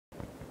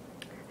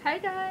Hi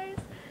guys!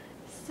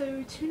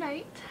 So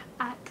tonight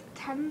at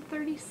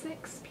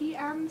 10:36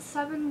 p.m.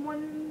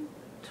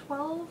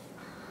 7/1/12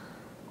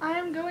 I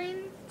am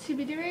going to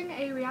be doing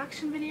a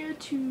reaction video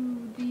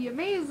to the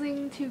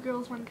amazing Two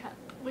Girls One Cup,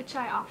 which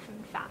I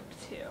often fap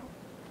to.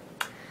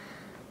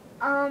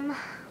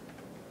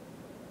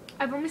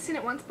 I've only seen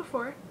it once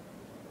before,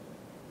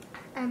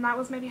 and that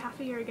was maybe half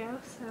a year ago,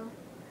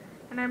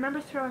 and I remember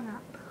throwing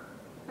up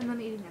and then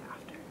eating it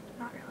after.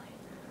 Not really.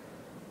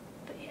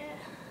 But yeah.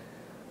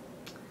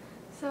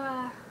 So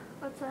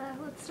let's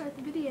start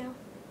the video.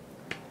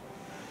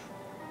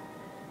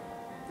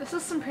 This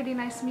is some pretty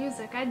nice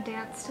music. I'd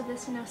dance to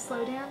this,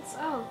 slow dance.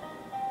 Oh,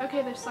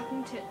 okay, they're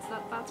sucking tits.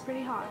 That's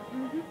pretty hot.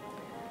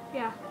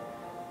 Yeah.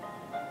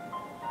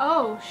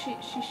 Oh,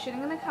 she's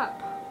shitting in a cup.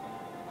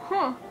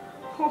 Huh.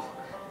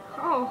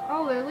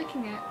 Oh, they're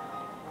licking it.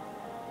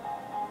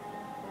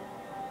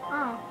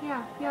 Oh,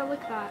 yeah,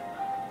 look at that.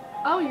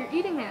 Oh, you're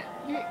eating it.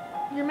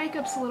 Your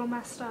makeup's a little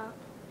messed up.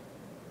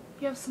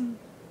 You have some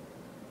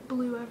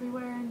blue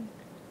everywhere, and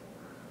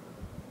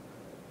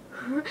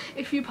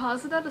if you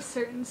pause it at a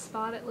certain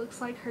spot, it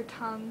looks like her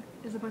tongue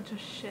is a bunch of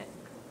shit.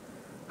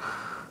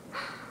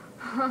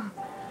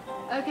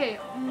 Okay,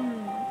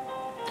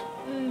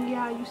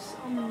 yeah,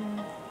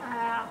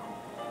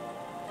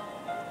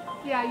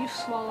 yeah, you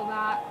swallow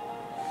that.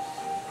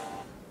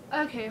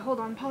 Okay, hold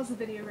on, pause the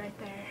video right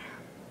there.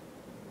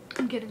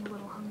 I'm getting a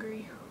little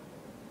hungry.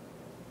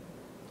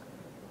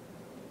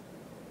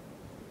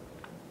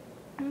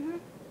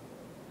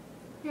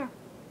 Yeah.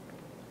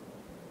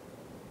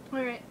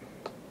 Alright.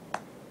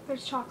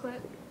 There's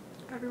chocolate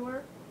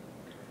everywhere.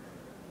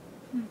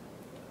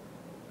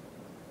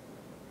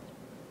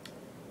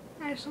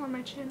 I just on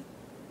my chin.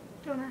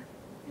 Don't I?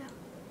 Yeah.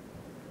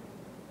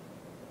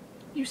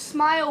 You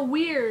smile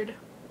weird.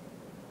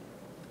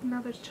 Now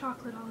there's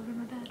chocolate all over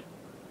my bed.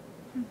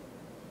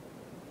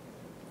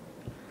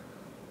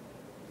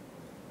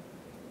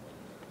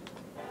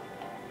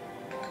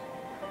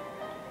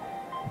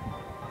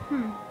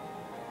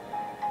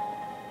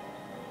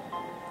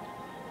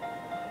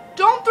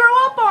 Don't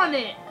throw up on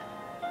it!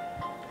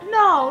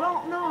 No.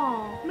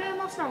 Man,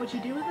 that's not what you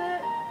do with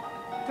it.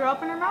 Throw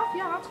up in her mouth?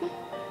 Yeah, that's cool.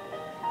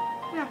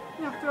 Yeah,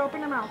 throw up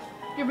in her mouth.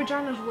 Your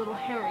vagina's a little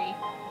hairy.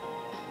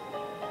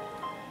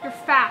 You're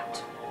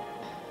fat.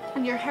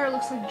 And your hair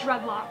looks like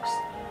dreadlocks.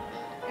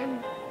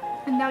 And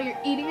now you're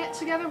eating it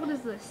together? What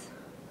is this?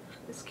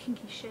 This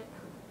kinky shit.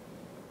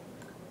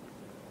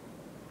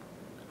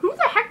 Who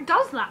the heck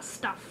does that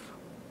stuff?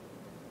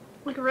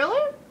 Like,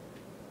 really?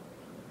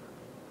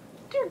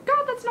 Dear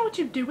God, that's not what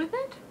you do with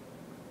it.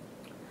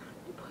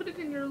 You put it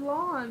in your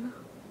lawn.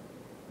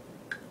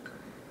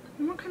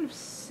 And what kind of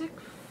sick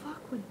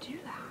fuck would do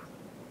that?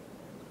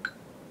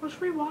 Let's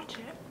rewatch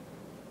it.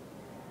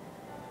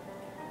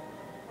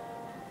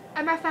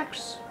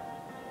 MFX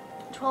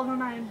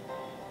 1209.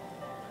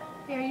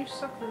 Yeah, you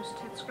suck those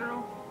tits,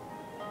 girl.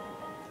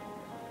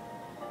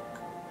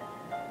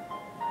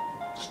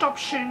 Stop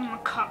shitting in the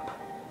cup.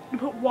 You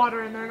put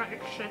water in there, not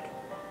your shit.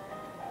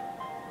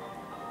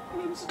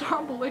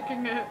 Stop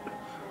licking it.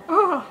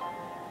 Ugh.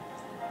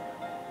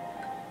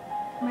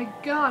 My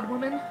God,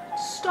 woman.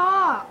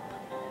 Stop.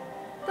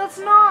 That's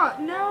not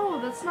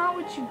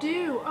what you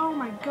do. Oh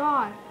my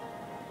God.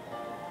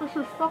 This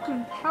is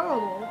fucking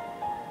terrible.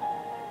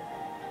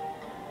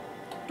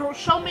 Don't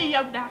show me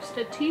your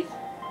nasty teeth.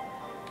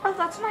 Oh,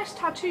 that's a nice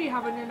tattoo you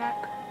have on your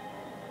neck.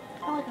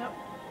 I like it.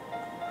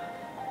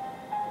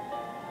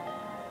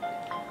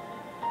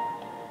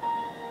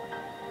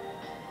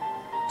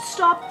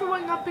 Stop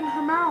throwing up in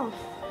her mouth.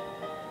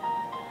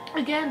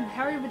 Again,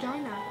 hairy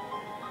vagina.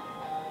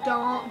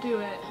 Don't do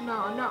it.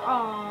 No.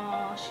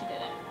 Oh, she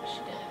did it.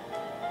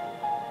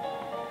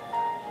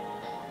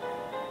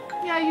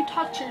 Yeah, you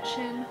touch your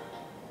chin.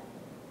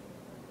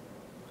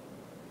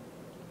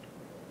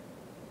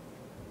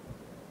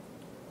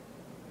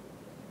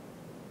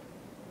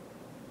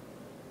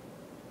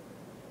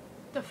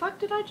 The fuck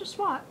did I just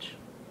watch?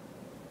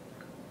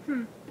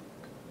 I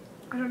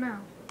don't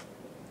know.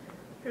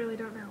 I really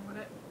don't know what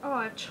it... Oh,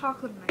 I have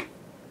chocolate in my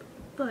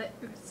foot,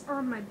 and it's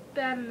on my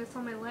bed, and it's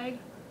on my leg.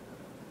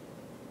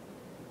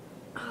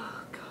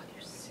 Oh, God,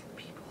 you're sick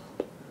people.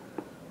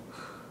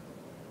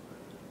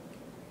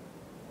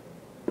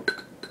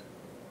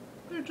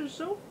 They're just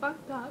so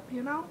fucked up,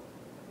 you know?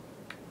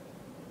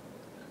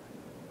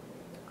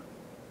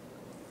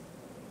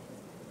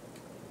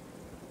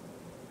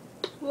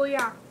 Well,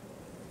 yeah.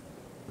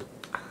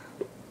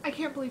 I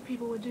can't believe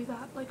people would do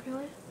that. Like,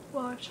 really?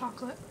 Well, I have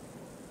chocolate.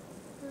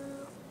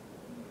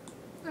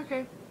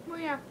 Okay. Well,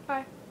 yeah.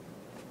 Bye.